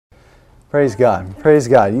Praise God. Praise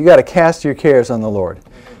God. You got to cast your cares on the Lord.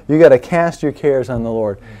 You got to cast your cares on the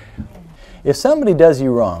Lord. If somebody does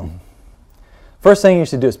you wrong, first thing you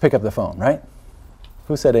should do is pick up the phone, right?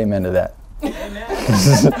 Who said amen to that?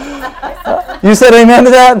 You said amen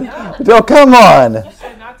to that? Oh, come on.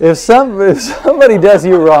 If somebody does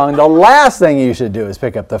you wrong, the last thing you should do is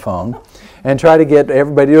pick up the phone and try to get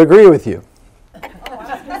everybody to agree with you.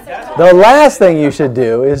 The last thing you should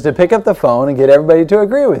do is to pick up the phone and get everybody to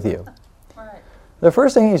agree with you. The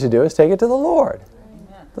first thing you should do is take it to the Lord.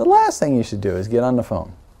 The last thing you should do is get on the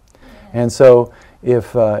phone. And so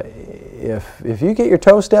if you get your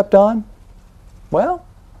toe stepped on, well,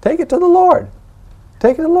 take it to the Lord.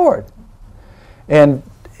 Take it to the Lord. And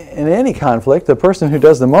in any conflict, the person who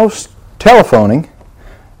does the most telephoning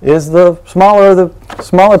is the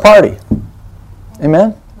smaller party.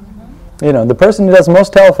 Amen? Mm-hmm. You know, the person who does the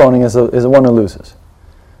most telephoning is the one who loses.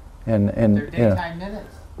 And their daytime minutes.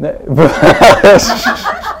 That's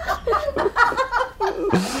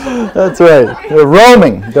right.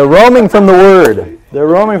 They're roaming from the Word. They're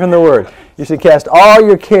roaming from the Word. You should cast all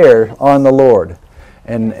your care on the Lord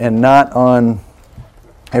and not on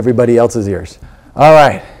everybody else's ears. All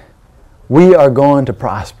right. We are going to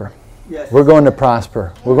prosper. Yes. We're going to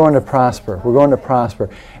prosper. We're going to prosper. We're going to prosper.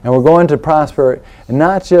 And we're going to prosper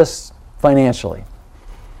not just financially,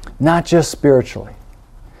 not just spiritually,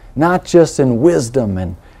 not just in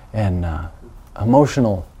wisdom and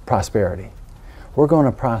emotional prosperity. We're going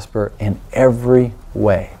to prosper in every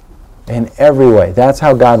way. In every way. That's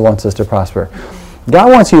how God wants us to prosper.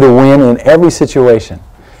 God wants you to win in every situation.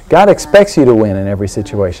 God expects you to win in every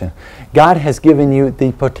situation. God has given you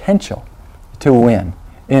the potential to win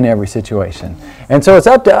in every situation. And so it's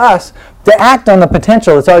up to us to act on the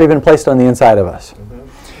potential that's already been placed on the inside of us.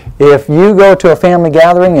 If you go to a family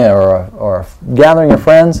gathering or a gathering of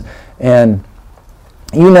friends and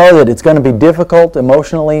you know that it's going to be difficult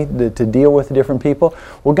emotionally to deal with different people,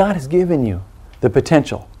 well, God has given you the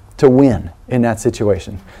potential to win in that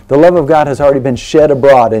situation. The love of God has already been shed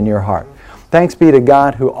abroad in your heart. Thanks be to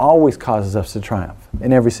God who always causes us to triumph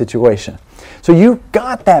in every situation. So you've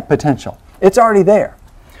got that potential. It's already there.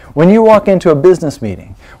 When you walk into a business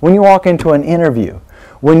meeting, when you walk into an interview,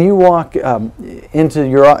 when you walk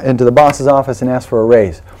into the boss's office and ask for a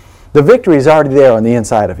raise, the victory is already there on the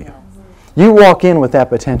inside of you. You walk in with that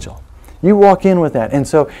potential. You walk in with that. And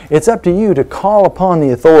so it's up to you to call upon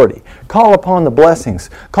the authority, call upon the blessings,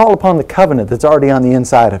 call upon the covenant that's already on the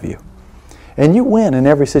inside of you. And you win in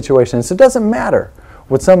every situation. So it doesn't matter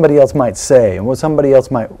what somebody else might say and what somebody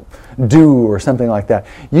else might do or something like that.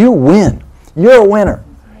 You win. You're a winner.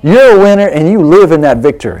 You're a winner and you live in that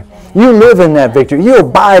victory. You live in that victory. You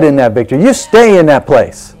abide in that victory. You stay in that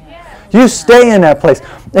place. You stay in that place.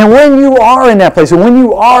 And when you are in that place, and when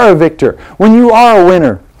you are a victor, when you are a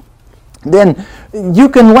winner, then you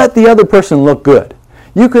can let the other person look good.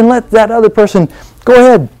 You can let that other person,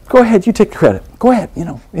 go ahead, you take credit. Go ahead,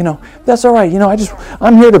 you know, that's all right. You know,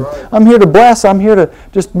 I'm here to bless. I'm here to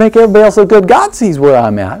just make everybody else look good. God sees where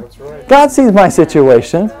I'm at. God sees my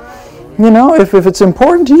situation. You know, if it's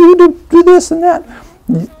important to you to do this and that,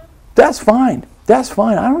 that's fine. That's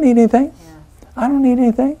fine. I don't need anything. I don't need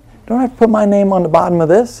anything. Don't have to put my name on the bottom of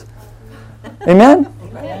this. Amen?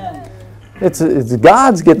 It's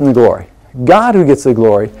God's getting the glory. God who gets the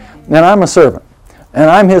glory. And I'm a servant. And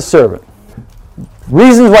I'm His servant.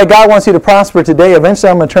 Reasons why God wants you to prosper today.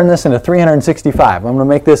 Eventually I'm going to turn this into 365. I'm going to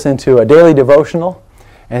make this into a daily devotional.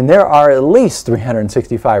 And there are at least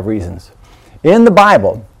 365 reasons in the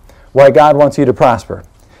Bible why God wants you to prosper.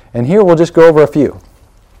 And here we'll just go over a few.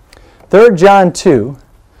 3 John 2.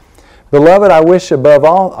 Beloved, I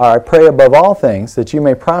pray above all things that you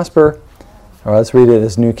may prosper. Or let's read it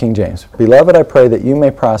as New King James. Beloved, I pray that you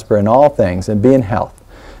may prosper in all things and be in health,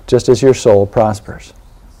 just as your soul prospers.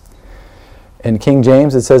 In King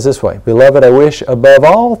James it says this way, Beloved, I wish above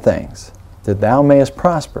all things that thou mayest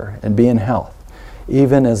prosper and be in health,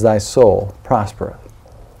 even as thy soul prospereth.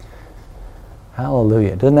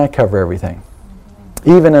 Hallelujah. Doesn't that cover everything?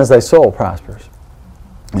 Even as thy soul prospers.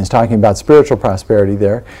 He's talking about spiritual prosperity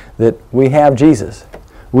there, that we have Jesus.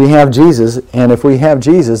 We have Jesus, and if we have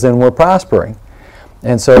Jesus, then we're prospering.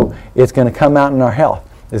 And so it's going to come out in our health.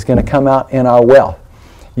 It's going to come out in our wealth.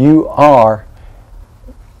 You are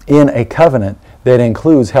in a covenant that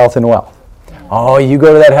includes health and wealth. Oh, you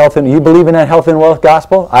go to that health and you believe in that health and wealth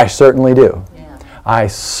gospel? I certainly do. Yeah. I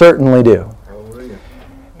certainly do. Hallelujah.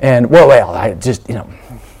 And well, I just, I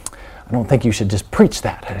don't think you should just preach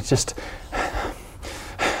that. It's just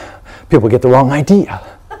people get the wrong idea.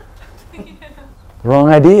 The wrong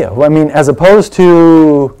idea. Well, I mean, as opposed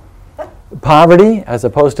to poverty, as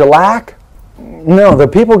opposed to lack, No, the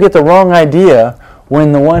people get the wrong idea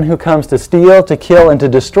when the one who comes to steal, to kill, and to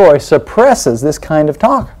destroy suppresses this kind of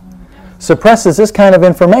talk, suppresses this kind of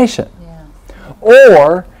information.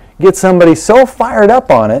 Or get somebody so fired up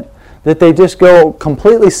on it that they just go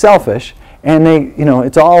completely selfish, and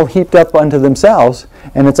it's all heaped up unto themselves,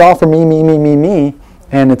 and it's all for me, me, me, me, me,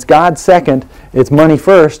 and it's God second, it's money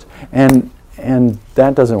first, and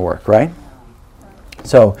that doesn't work, right?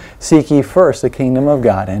 So, seek ye first the kingdom of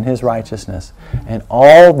God and His righteousness, and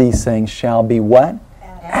all these things shall be what?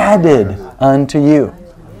 Added unto you.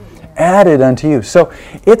 Added unto you. So,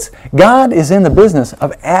 God is in the business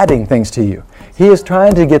of adding things to you. He is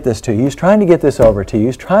trying to get this to you. He's trying to get this over to you.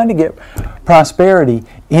 He's trying to get prosperity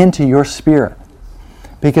into your spirit.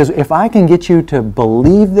 Because if I can get you to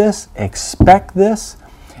believe this, expect this,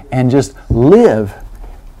 and just live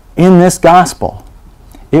in this gospel,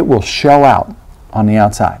 it will show out on the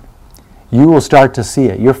outside. You will start to see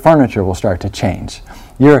it. Your furniture will start to change.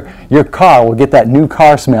 Your car will get that new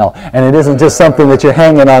car smell, and it isn't just something that you're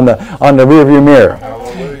hanging on the rearview mirror.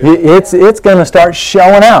 It's going to start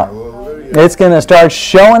showing out. It's going to start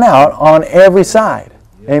showing out on every side.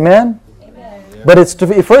 Amen? But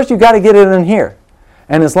first you've got to get it in here.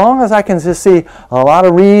 And as long as I can just see a lot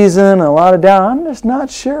of reason, a lot of doubt, I'm just not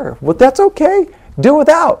sure. Well, that's okay. Do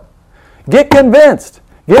without. Get convinced.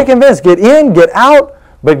 Get convinced. Get in, get out,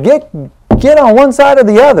 but get on one side or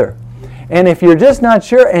the other. And if you're just not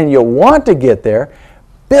sure and you want to get there,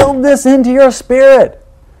 build this into your spirit.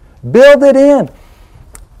 Build it in.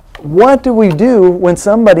 What do we do when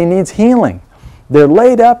somebody needs healing? They're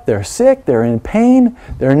laid up, they're sick, they're in pain,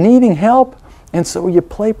 they're needing help. And so you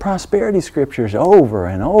play prosperity scriptures over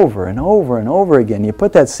and over and over and over again. You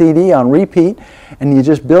put that CD on repeat and you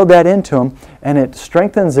just build that into them, and it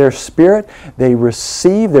strengthens their spirit. They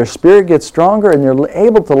receive, their spirit gets stronger, and they're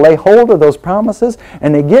able to lay hold of those promises,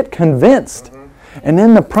 and they get convinced. And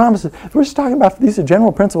then the promises, we're just talking about, these are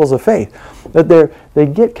general principles of faith, that they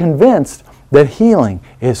get convinced that healing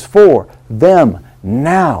is for them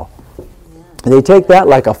now. They take that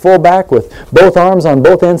like a fullback with both arms on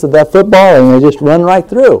both ends of that football, and they just run right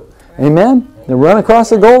through. Amen? They run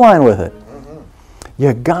across the goal line with it.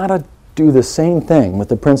 You got to do the same thing with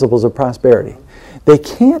the principles of prosperity. They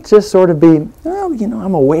can't just sort of be, well,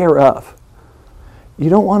 I'm aware of.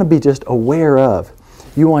 You don't want to be just aware of.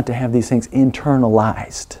 You want to have these things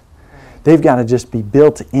internalized. They've got to just be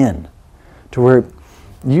built in to where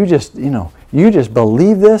you just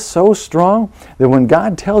believe this so strong that when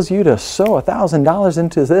God tells you to sow $1,000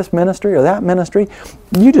 into this ministry or that ministry,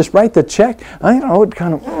 you just write the check. I know it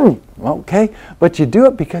kind of, okay, but you do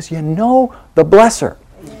it because you know the blesser.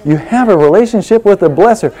 You have a relationship with the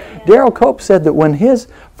blesser. Darrell Cope said that when his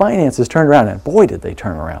finances turned around, and boy did they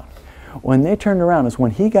turn around, when they turned around is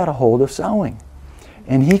when he got a hold of sowing.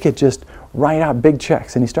 And he could just write out big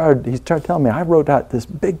checks. And he started telling me, I wrote out this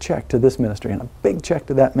big check to this ministry and a big check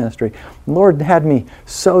to that ministry. The Lord had me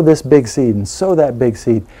sow this big seed and sow that big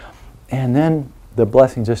seed. And then the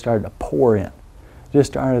blessing just started to pour in.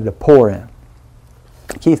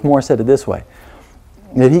 Keith Moore said it this way,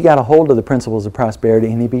 that he got a hold of the principles of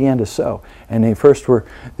prosperity and he began to sow. And they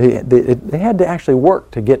had to actually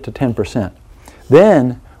work to get to 10%.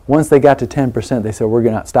 Then, once they got to 10%, they said, we're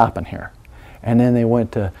not stopping here. And then they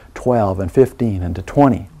went to 12 and 15 and to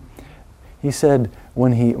 20. He said,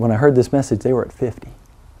 when I heard this message, they were at 50.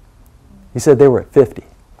 He said they were at 50.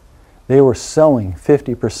 They were sowing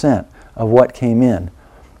 50% of what came in.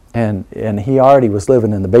 And he already was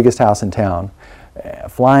living in the biggest house in town,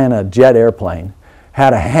 flying a jet airplane,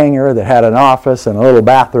 had a hangar that had an office and a little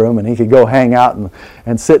bathroom, and he could go hang out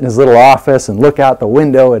and sit in his little office and look out the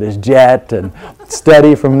window at his jet and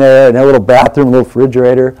study from there, and a little bathroom, a little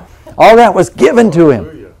refrigerator. All that was given to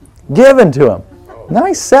him. Given to him.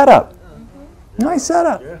 Nice setup.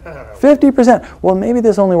 50%. Well, maybe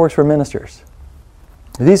this only works for ministers.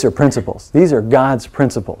 These are principles. These are God's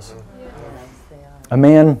principles. A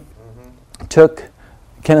man took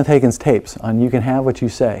Kenneth Hagin's tapes on You Can Have What You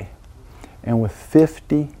Say, and with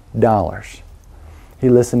 $50, he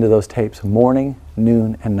listened to those tapes morning,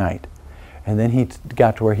 noon, and night. And then he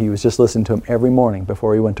got to where he was just listening to them every morning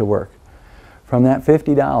before he went to work. From that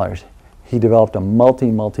 $50, he developed a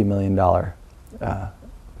multi-million-dollar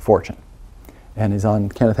fortune. And he's on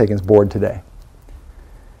Kenneth Hagin's board today.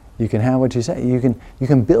 You can have what you say. You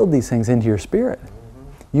can build these things into your spirit.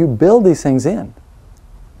 You build these things in.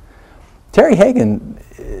 Terry Hagin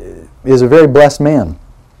is a very blessed man.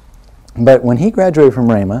 But when he graduated from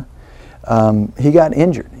Rhema, he got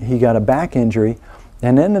injured. He got a back injury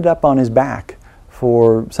and ended up on his back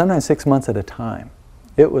for sometimes 6 months at a time.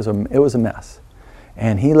 It was a mess.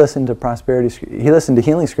 And he listened to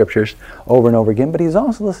healing scriptures over and over again, but he was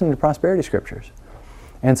also listening to prosperity scriptures.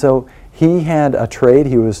 And so he had a trade.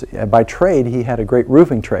 By trade, he had a great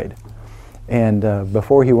roofing trade. And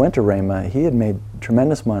before he went to Rhema, he had made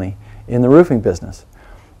tremendous money in the roofing business.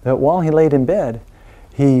 But while he laid in bed,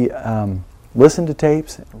 he listened to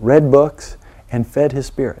tapes, read books, and fed his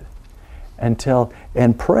spirit and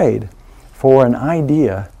prayed for an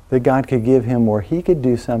idea that God could give him where he could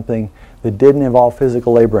do something that didn't involve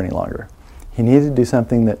physical labor any longer. He needed to do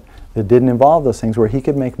something that didn't involve those things, where he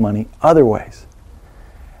could make money other ways.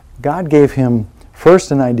 God gave him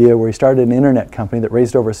first an idea where he started an internet company that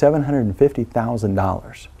raised over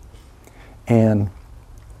 $750,000. And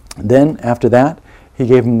then after that, he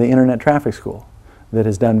gave him the internet traffic school that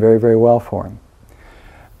has done very, very well for him.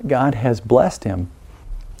 God has blessed him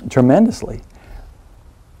tremendously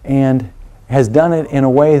and has done it in a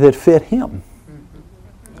way that fit him.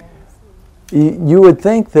 You would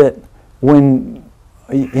think that when,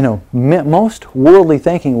 most worldly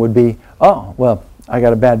thinking would be, oh, well, I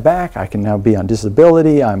got a bad back, I can now be on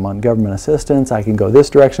disability, I'm on government assistance, I can go this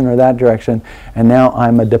direction or that direction, and now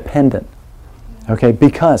I'm a dependent. Okay,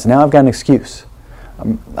 because now I've got an excuse.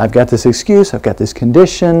 I've got this excuse, I've got this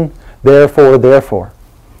condition, therefore.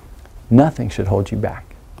 Nothing should hold you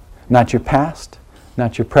back. Not your past,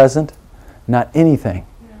 not your present, not anything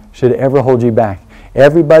should ever hold you back.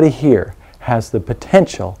 Everybody here has the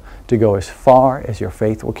potential to go as far as your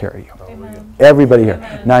faith will carry you. Amen. Everybody here.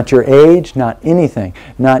 Amen. Not your age, not anything,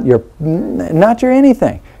 not your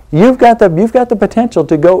anything. You've got the potential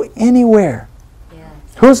to go anywhere. Yes.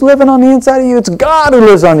 Who's living on the inside of you? It's God who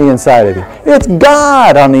lives on the inside of you. It's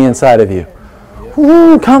God on the inside of you.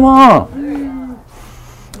 Ooh, come on.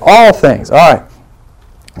 All things. All right.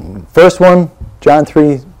 First one, John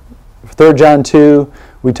 3, 3 John 2,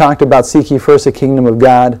 we talked about seek ye first the kingdom of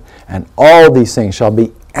God, and all these things shall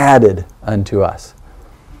be added unto us.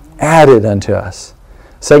 Added unto us.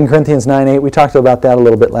 2 Corinthians 9:8, we talked about that a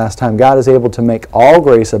little bit last time. God is able to make all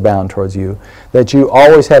grace abound towards you, that you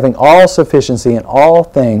always having all sufficiency in all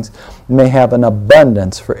things may have an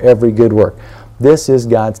abundance for every good work. This is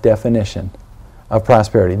God's definition of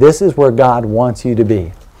prosperity. This is where God wants you to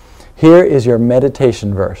be. Here is your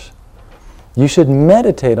meditation verse. You should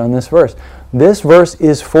meditate on this verse. This verse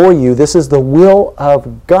is for you. This is the will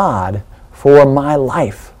of God for my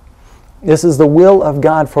life. This is the will of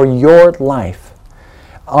God for your life.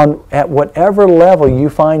 At whatever level you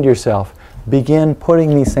find yourself, begin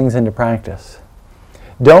putting these things into practice.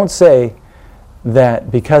 Don't say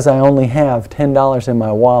that because I only have $10 in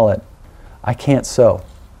my wallet, I can't sow.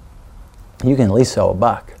 You can at least sow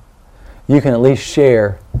 $1. You can at least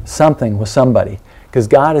share something with somebody, because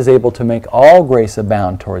God is able to make all grace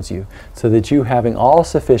abound towards you, so that you, having all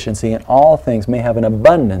sufficiency in all things, may have an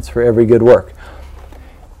abundance for every good work.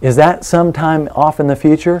 Is that sometime off in the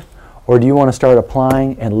future, or do you want to start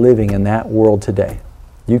applying and living in that world today?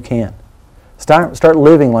 You can. Start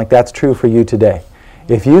living like that's true for you today.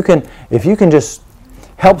 If you can just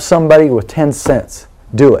help somebody with 10 cents,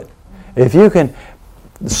 do it. If you can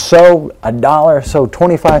sow $1, sow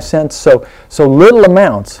 25 cents, so little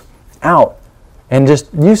amounts out, and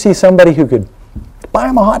just you see somebody who could buy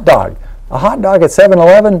them a hot dog at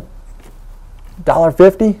 7-Eleven,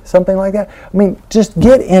 $1.50, something like that. I mean, just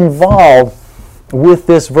get involved with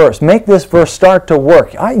this verse. Make this verse start to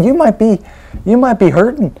work. You might be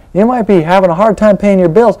hurting. You might be having a hard time paying your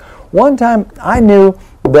bills. One time I knew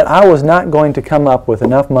that I was not going to come up with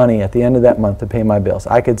enough money at the end of that month to pay my bills.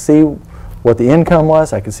 I could see what the income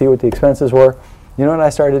was. I could see what the expenses were. You know what I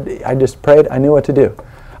started? I just prayed. I knew what to do.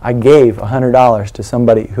 I gave $100 to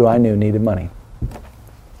somebody who I knew needed money.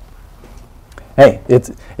 Hey,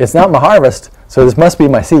 it's not my harvest, so this must be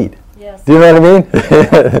my seed. Yes. Do you know what I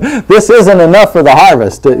mean? This isn't enough for the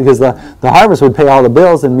harvest, because the harvest would pay all the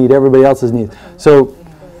bills and meet everybody else's needs. So,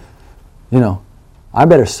 I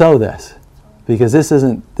better sow this, because this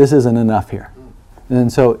isn't enough here.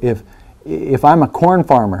 And so if I'm a corn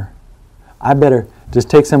farmer, I better just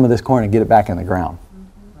take some of this corn and get it back in the ground.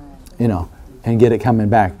 And get it coming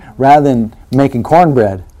back. Rather than making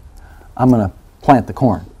cornbread, I'm going to plant the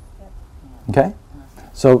corn. Okay?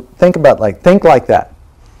 So think like that.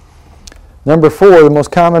 Number 4, the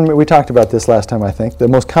most common, we talked about this last time, I think. The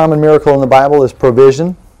most common miracle in the Bible is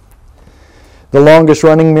provision. The longest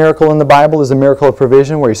running miracle in the Bible is the miracle of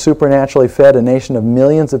provision, where he supernaturally fed a nation of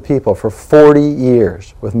millions of people for 40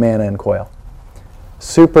 years with manna and quail.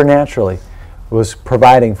 Supernaturally was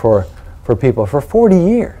providing for people for 40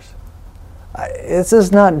 years. This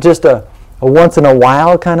is not just a once in a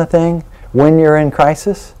while kind of thing when you're in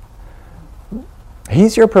crisis.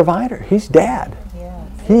 He's your provider. He's Dad.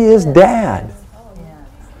 Yes. He is Dad.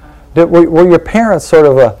 Were your parents sort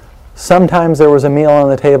of sometimes there was a meal on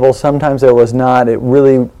the table, sometimes there was not?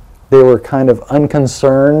 They were kind of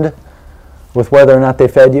unconcerned with whether or not they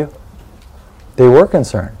fed you? They were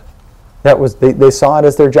concerned. They saw it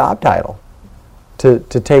as their job title to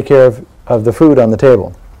take care of the food on the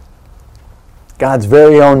table. God's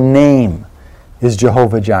very own name is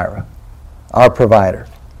Jehovah Jireh, our provider.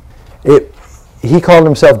 He called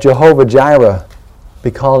himself Jehovah Jireh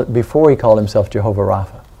before he called himself Jehovah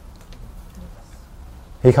Rapha.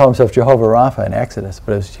 He called himself Jehovah Rapha in Exodus,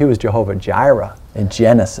 but he was Jehovah Jireh in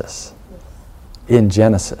Genesis. In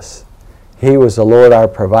Genesis. He was the Lord our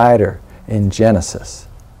provider in Genesis.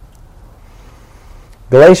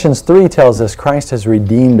 Galatians 3 tells us Christ has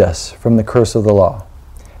redeemed us from the curse of the law,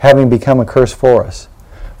 having become a curse for us.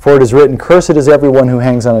 For it is written, "Cursed is everyone who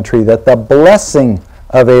hangs on a tree, that the blessing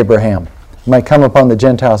of Abraham might come upon the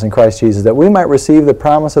Gentiles in Christ Jesus, that we might receive the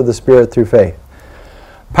promise of the Spirit through faith."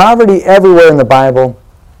 Poverty everywhere in the Bible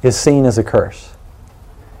is seen as a curse.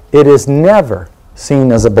 It is never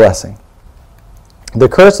seen as a blessing. The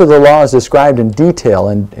curse of the law is described in detail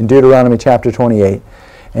in Deuteronomy chapter 28,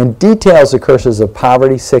 and details the curses of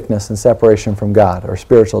poverty, sickness, and separation from God, or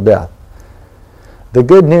spiritual death. The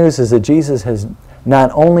good news is that Jesus has not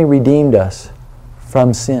only redeemed us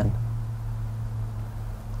from sin,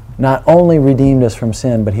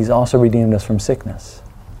 but He's also redeemed us from sickness,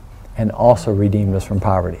 and also redeemed us from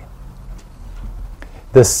poverty.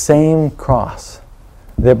 The same cross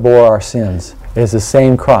that bore our sins is the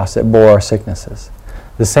same cross that bore our sicknesses.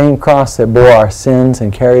 The same cross that bore our sins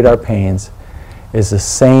and carried our pains is the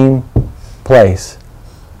same place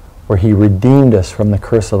where He redeemed us from the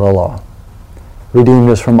curse of the law. Redeemed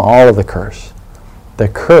us from all of the curse. The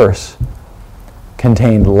curse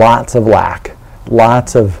contained lots of lack,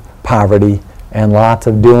 lots of poverty, and lots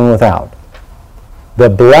of doing without. The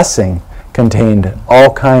blessing contained all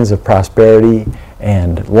kinds of prosperity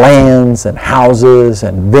and lands and houses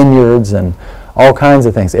and vineyards and all kinds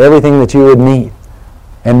of things. Everything that you would need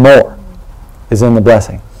and more is in the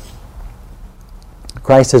blessing.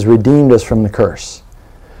 Christ has redeemed us from the curse.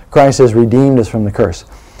 Christ has redeemed us from the curse.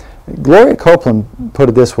 Gloria Copeland put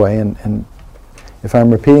it this way, and if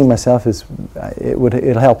I'm repeating myself,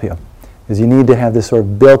 it'll help you, because you need to have this sort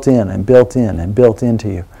of built in and built in and built into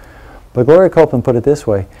you. But Gloria Copeland put it this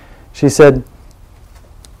way. She said,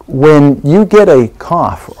 when you get a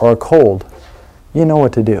cough or a cold, you know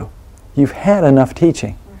what to do. You've had enough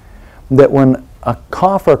teaching that when a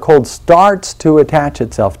cough or a cold starts to attach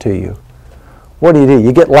itself to you, what do?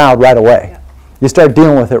 You get loud right away. You start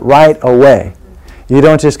dealing with it right away. You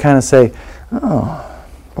don't just kind of say, "Oh,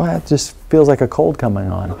 well, it just feels like a cold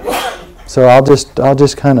coming on, so I'll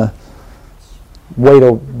just kind of wait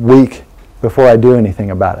a week before I do anything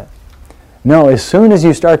about it." No, as soon as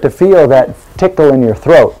you start to feel that tickle in your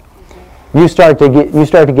throat, you start to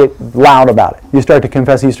get loud about it. You start to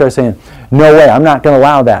confess. You start saying, "No way, I'm not going to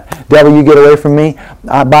allow that. Devil, you get away from me.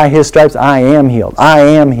 By His stripes, I am healed. I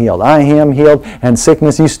am healed. I am healed. And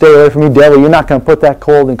sickness, you stay away from me. Devil, you're not going to put that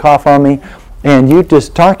cold and cough on me." And you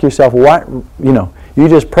just talk yourself, you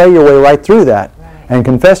just pray your way right through that and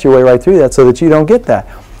confess your way right through that so that you don't get that.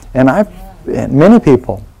 And many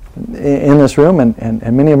people in this room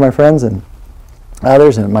and many of my friends and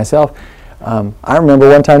others and myself, I remember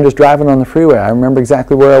one time just driving on the freeway. I remember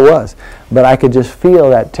exactly where I was, but I could just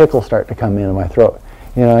feel that tickle start to come in my throat.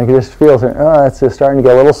 I could just feel, it's just starting to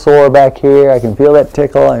get a little sore back here. I can feel that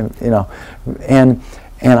tickle, and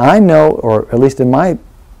I know, or at least in my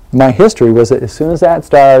history, was that as soon as that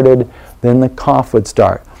started, then the cough would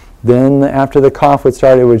start. Then after the cough would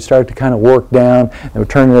start, it would start to kind of work down. It would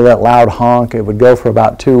turn into that loud honk. It would go for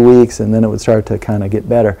about 2 weeks, and then it would start to kind of get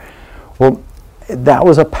better. Well, that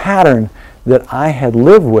was a pattern that I had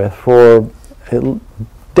lived with for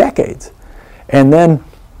decades. And then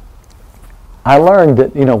I learned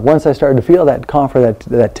that, once I started to feel that cough or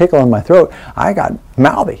that tickle in my throat, I got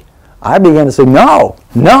mouthy. I began to say, no,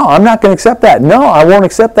 I'm not going to accept that. No, I won't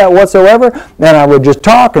accept that whatsoever. And I would just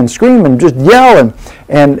talk and scream and just yell.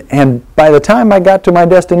 And by the time I got to my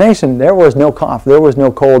destination, there was no cough, there was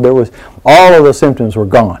no cold, all of those symptoms were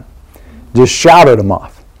gone. Just shouted them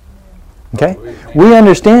off. Okay? We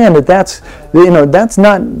understand that's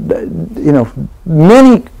not,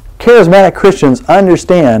 many charismatic Christians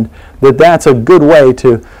understand that that's a good way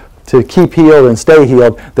to keep healed and stay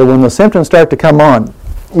healed, that when the symptoms start to come on,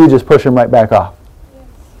 you just push them right back off.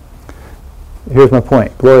 Here's my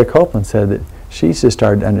point. Gloria Copeland said that she's just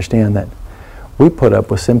started to understand that we put up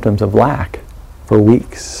with symptoms of lack for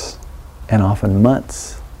weeks and often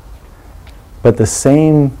months. But the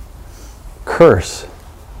same curse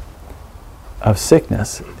of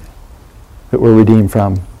sickness that we're redeemed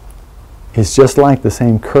from is just like the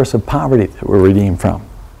same curse of poverty that we're redeemed from.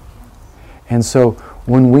 And so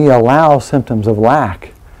when we allow symptoms of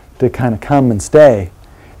lack to kind of come and stay,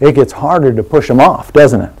 it gets harder to push them off,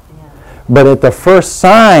 doesn't it? Yeah. But at the first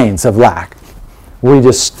signs of lack, we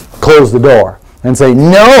just close the door and say,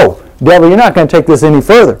 no, devil, you're not going to take this any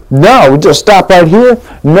further. No, just stop right here.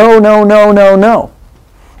 No, no, no, no, no.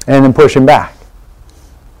 And then push him back.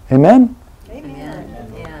 Amen?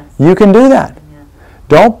 Amen. Yes. You can do that. Amen.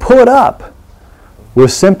 Don't put up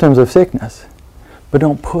with symptoms of sickness, but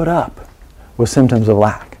don't put up with symptoms of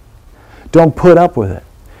lack. Don't put up with it.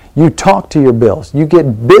 You talk to your bills. You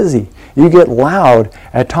get busy. You get loud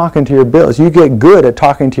at talking to your bills. You get good at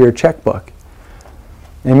talking to your checkbook.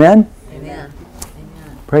 Amen? Amen.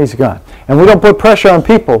 Amen. Praise God. And we don't put pressure on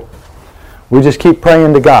people. We just keep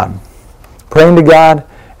praying to God. Praying to God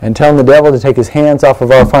and telling the devil to take his hands off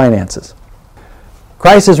of our finances.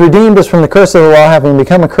 Christ has redeemed us from the curse of the law, having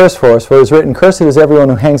become a curse for us. For it is written, cursed is everyone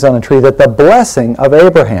who hangs on a tree, that the blessing of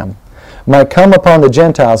Abraham might come upon the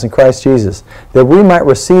Gentiles in Christ Jesus, that we might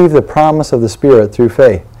receive the promise of the Spirit through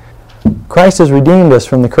faith. Christ has redeemed us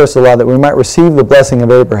from the curse of the law, that we might receive the blessing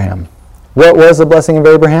of Abraham. What was the blessing of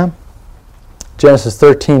Abraham? Genesis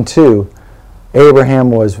 13:2, Abraham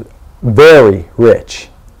was very rich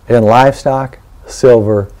in livestock,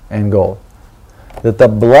 silver, and gold. That the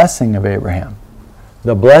blessing of Abraham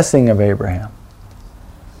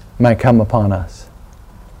might come upon us.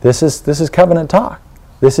 This is covenant talk.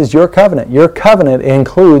 This is your covenant. Your covenant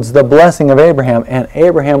includes the blessing of Abraham, and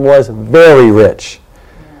Abraham was very rich.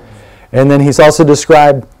 And then he's also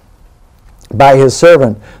described by his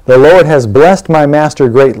servant, the Lord has blessed my master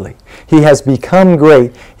greatly. He has become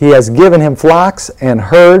great. He has given him flocks and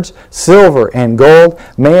herds, silver and gold,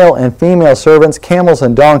 male and female servants, camels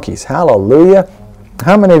and donkeys. Hallelujah.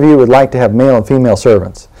 How many of you would like to have male and female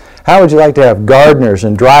servants? How would you like to have gardeners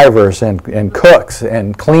and drivers and cooks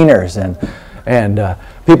and cleaners and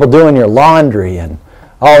people doing your laundry and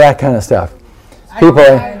all that kind of stuff?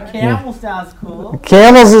 Camel sounds cool.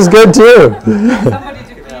 Camels is good too. Somebody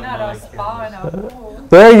to clean out our spa and our pool.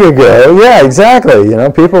 There you go. Yeah, exactly. You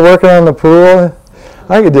know, people working on the pool.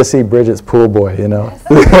 I could just see Bridget's pool boy, you know.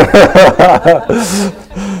 All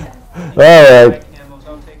right.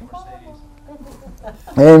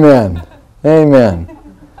 Amen. Amen.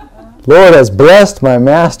 Lord has blessed my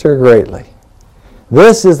master greatly.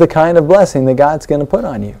 This is the kind of blessing that God's going to put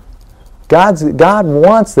on you. God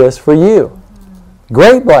wants this for you.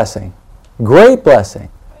 Great blessing. Great blessing.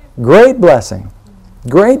 Great blessing.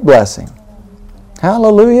 Great blessing.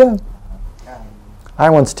 Hallelujah. I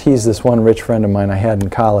once teased this one rich friend of mine I had in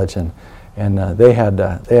college, and they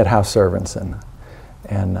had house servants, and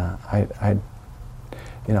I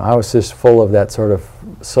was just full of that sort of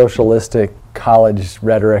socialistic college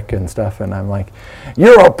rhetoric and stuff, and I'm like,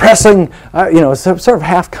 you're oppressing, sort of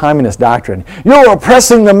half communist doctrine. You're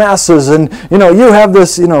oppressing the masses, and you have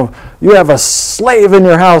this, you have a slave in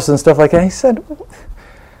your house and stuff like that. He said,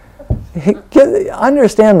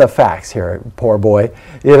 understand the facts here, poor boy.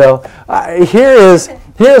 Here's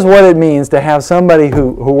what it means to have somebody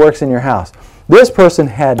who works in your house. This person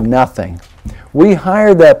had nothing. We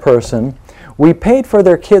hired that person. We paid for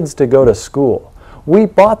their kids to go to school. We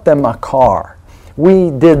bought them a car.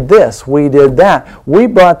 We did this. We did that. We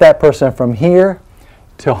brought that person from here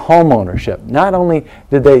to home ownership. Not only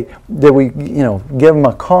did we give them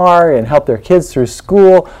a car and help their kids through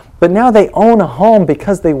school, but now they own a home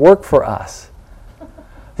because they work for us.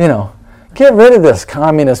 Get rid of this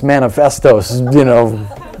communist manifestos,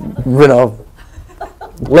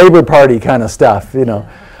 Labor Party kind of stuff,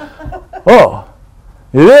 Oh,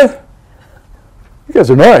 you did? You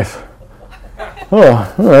guys are nice.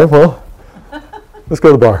 Oh, all right, well, let's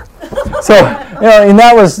go to the bar. So, and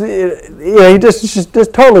that was, he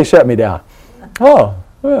just totally shut me down. Oh,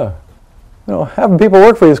 yeah. Having people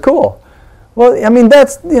work for you is cool. Well, I mean,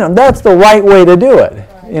 that's the right way to do it.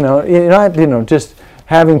 You're not, just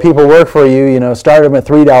having people work for you, start them at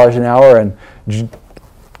 $3 an hour and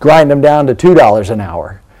grind them down to $2 an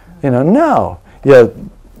hour. No. You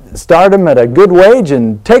start them at a good wage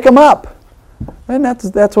and take them up. And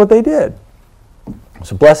that's what they did.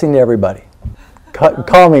 It's a blessing to everybody.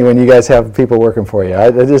 Call me when you guys have people working for you.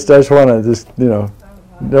 I just want to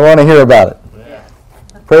don't want to hear about it. Yeah.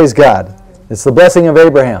 Praise God. It's the blessing of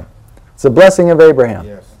Abraham. It's the blessing of Abraham.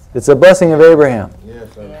 Yes. It's the blessing of Abraham. Yes,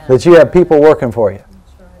 that you have people working for you.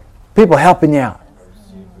 People helping you out.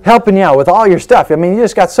 Helping you out with all your stuff. I mean, you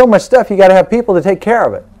just got so much stuff, you got to have people to take care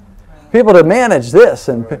of it. People to manage this,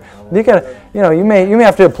 and you got you may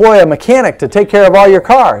have to employ a mechanic to take care of all your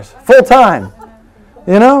cars full time.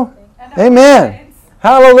 Amen.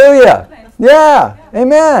 Hallelujah. Yeah.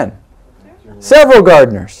 Amen. Several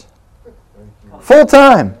gardeners. Full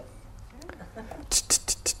time.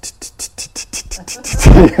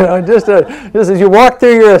 Just as you walk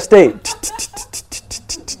through your estate.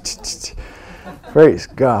 Praise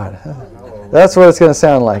God. That's what it's going to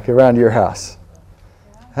sound like around your house.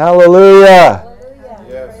 Hallelujah.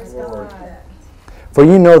 Yes, Lord. For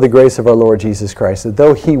you know the grace of our Lord Jesus Christ, that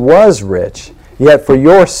though he was rich, yet for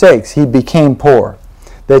your sakes he became poor,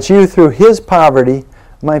 that you through his poverty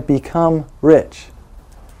might become rich.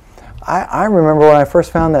 I remember when I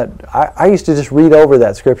first found that, I used to just read over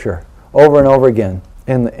that scripture over and over again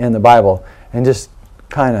in the Bible, and just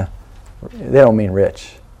kind of, they don't mean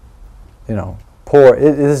rich, poor.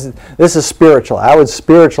 This is spiritual. I would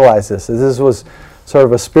spiritualize this. This was sort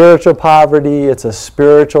of a spiritual poverty. It's a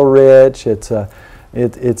spiritual rich. It's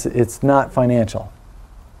not financial.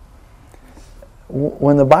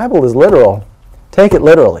 When the Bible is literal, take it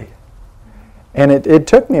literally. And it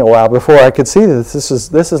took me a while before I could see that this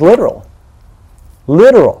is literal.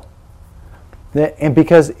 Literal. And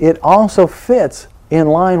because it also fits in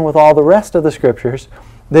line with all the rest of the scriptures,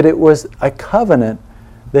 that it was a covenant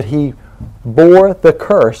that he bore the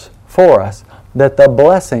curse for us, that the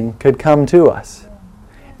blessing could come to us.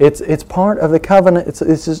 It's part of the covenant.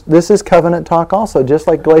 This is covenant talk also, just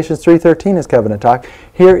like Galatians 3:13 is covenant talk.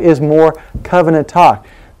 Here is more covenant talk,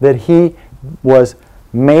 that he was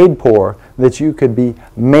made poor, that you could be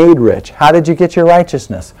made rich. How did you get your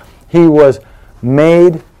righteousness? He was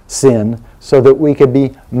made sin so that we could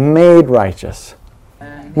be made righteous.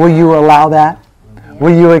 Will you allow that?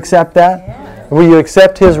 Will you accept that? Will you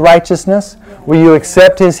accept his righteousness? Will you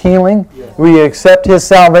accept his healing? Will you accept his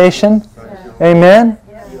salvation? Amen?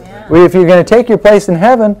 If you're going to take your place in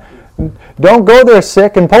heaven, don't go there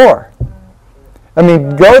sick and poor. I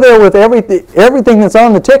mean, go there with everything that's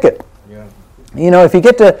on the ticket. If you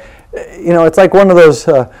get to, it's like one of those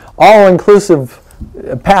all-inclusive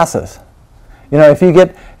passes. If you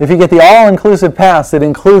get the all-inclusive pass that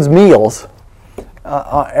includes meals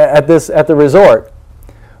at the resort,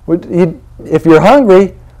 if you're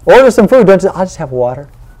hungry, order some food. Don't just, I'll just have water.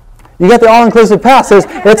 You get the all-inclusive pass.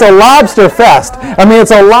 It's a lobster fest. I mean,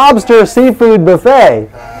 it's a lobster seafood buffet,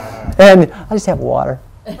 and I'll just have water.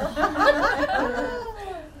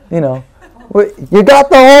 You got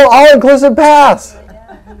the whole all-inclusive pass.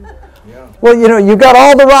 Well, you got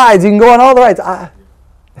all the rides. You can go on all the rides.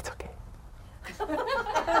 It's okay.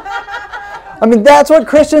 I mean, that's what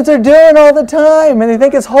Christians are doing all the time, and they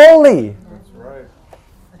think it's holy.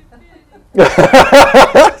 That's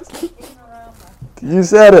right. You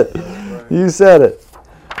said it. You said it.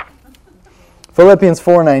 Philippians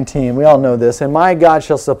 4:19. We all know this. And my God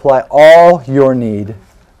shall supply all your need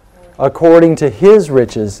according to his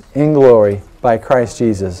riches in glory by Christ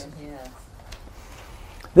Jesus.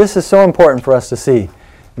 This is so important for us to see,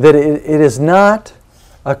 that it is not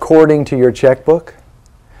according to your checkbook.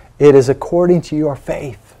 It is according to your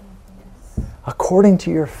faith. According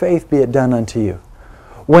to your faith be it done unto you.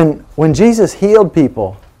 When Jesus healed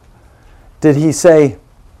people, did he say,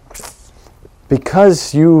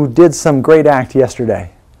 because you did some great act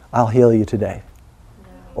yesterday, I'll heal you today? No.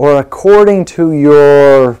 Or according to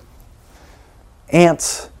your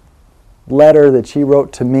aunt's letter that she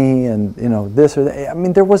wrote to me, and this or that. I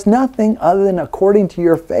mean, there was nothing other than according to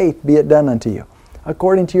your faith be it done unto you.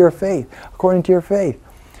 According to your faith. According to your faith.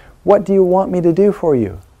 What do you want me to do for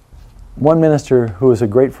you? One minister who was a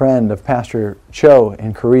great friend of Pastor Cho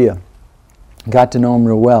in Korea, got to know him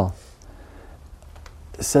real well,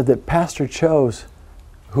 said that Pastor Cho's,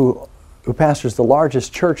 who pastors the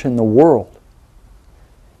largest church in the world,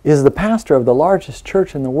 is the pastor of the largest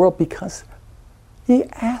church in the world because he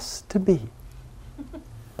asked to be.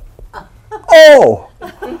 Oh!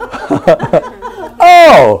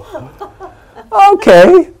 Oh!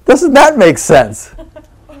 Okay. Doesn't that make sense?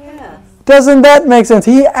 Yes. Doesn't that make sense?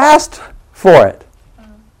 He asked for it.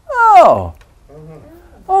 Oh!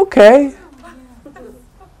 Okay.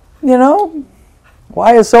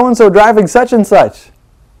 Why is so-and-so driving such and such?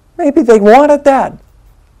 Maybe they wanted that.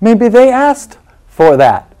 Maybe they asked for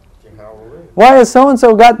that. Why has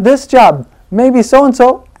so-and-so got this job? Maybe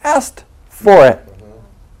so-and-so asked for it.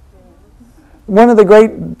 One of the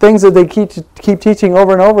great things that they keep teaching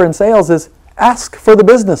over and over in sales is ask for the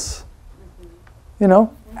business.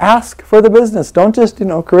 Ask for the business. Don't just,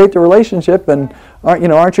 create the relationship and,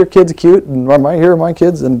 aren't your kids cute? And here are my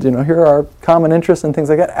kids, and, here are our common interests and things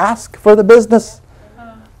like that. Ask for the business.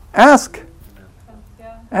 Ask.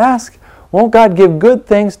 Ask. Won't God give good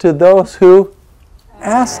things to those who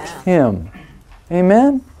ask him?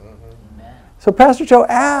 Amen? So Pastor Cho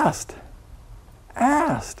asked.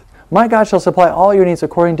 My God shall supply all your needs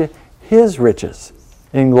according to his riches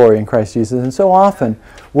in glory in Christ Jesus. And so often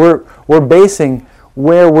we're basing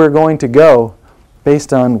where we're going to go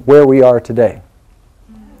based on where we are today.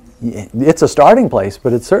 It's a starting place,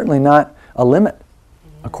 but it's certainly not a limit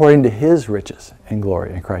according to His riches and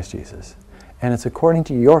glory in Christ Jesus. And it's according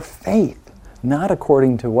to your faith, not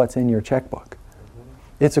according to what's in your checkbook.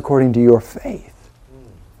 It's according to your faith.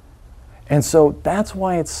 And so that's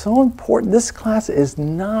why it's so important. This class is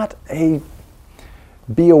not a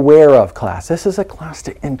be aware of class. This is a class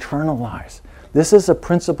to internalize. This is a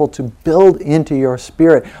principle to build into your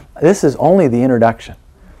spirit. This is only the introduction.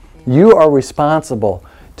 You are responsible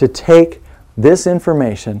to take this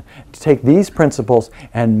information, to take these principles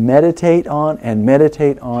and meditate on and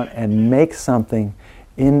meditate on and make something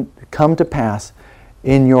come to pass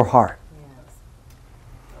in your heart.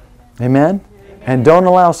 Amen? And don't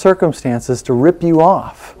allow circumstances to rip you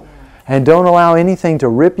off. And don't allow anything to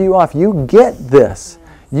rip you off. You get this.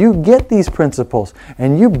 You get these principles.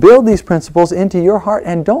 And you build these principles into your heart.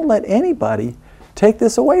 And don't let anybody take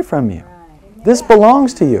this away from you. This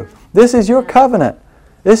belongs to you. This is your covenant.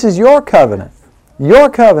 This is your covenant. Your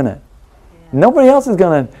covenant. Nobody else is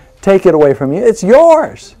going to take it away from you. It's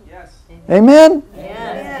yours. Amen?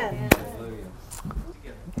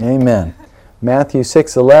 Amen. Matthew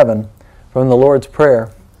 6:11 from the Lord's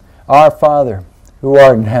Prayer. Our Father, who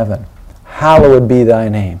art in heaven, hallowed be thy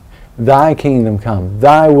name. Thy kingdom come,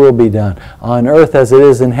 thy will be done, on earth as it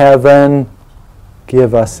is in heaven.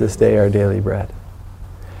 Give us this day our daily bread.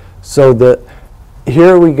 So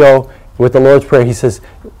here we go with the Lord's Prayer. He says,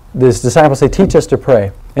 his disciples say, teach us to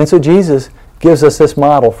pray. And so Jesus gives us this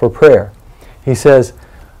model for prayer. He says,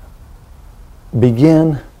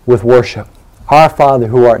 begin with worship. Our Father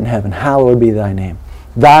who art in heaven, hallowed be thy name.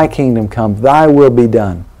 Thy kingdom come, thy will be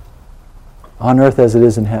done, on earth as it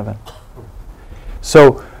is in heaven.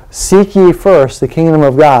 So seek ye first the kingdom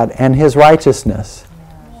of God, and His righteousness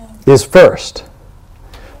is first.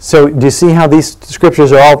 So do you see how these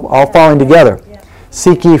scriptures are all falling together?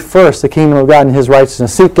 Seek ye first the kingdom of God and His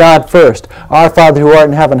righteousness. Seek God first. Our Father who art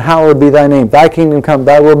in heaven, hallowed be thy name. Thy kingdom come,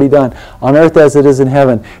 thy will be done, on earth as it is in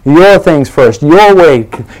heaven. Your things first. Your way,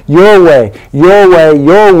 your way, your way,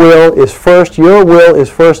 your will is first. Your will is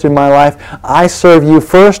first in my life. I serve you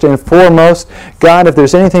first and foremost. God, if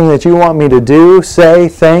there's anything that you want me to do, say,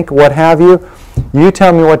 think, what have you, you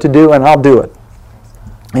tell me what to do and I'll do it.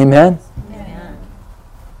 Amen? Amen.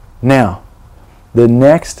 Now, the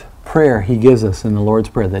next prayer He gives us in the Lord's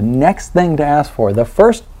Prayer, the next thing to ask for, the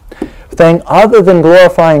first thing other than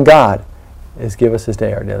glorifying God, is give us this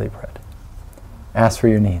day our daily bread. Ask for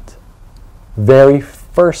your needs. Very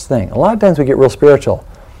first thing. A lot of times we get real spiritual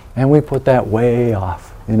and we put that way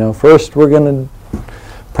off. First we're going to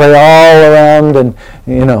pray all around and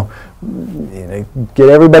get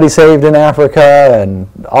everybody saved in Africa and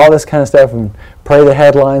all this kind of stuff, and pray the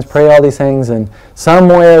headlines, pray all these things, and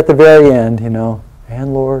somewhere at the very end,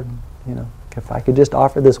 and Lord, if I could just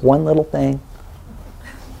offer this one little thing,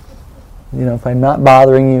 if I'm not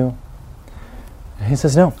bothering you. And He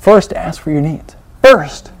says, no, first ask for your needs.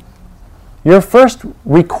 First. Your first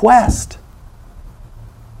request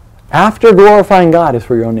after glorifying God is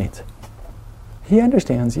for your own needs. He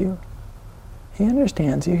understands you. He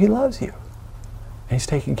understands you. He loves you. And He's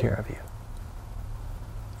taking care of you.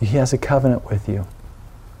 He has a covenant with you.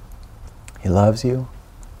 He loves you.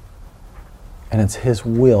 And it's His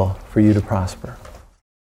will for you to prosper.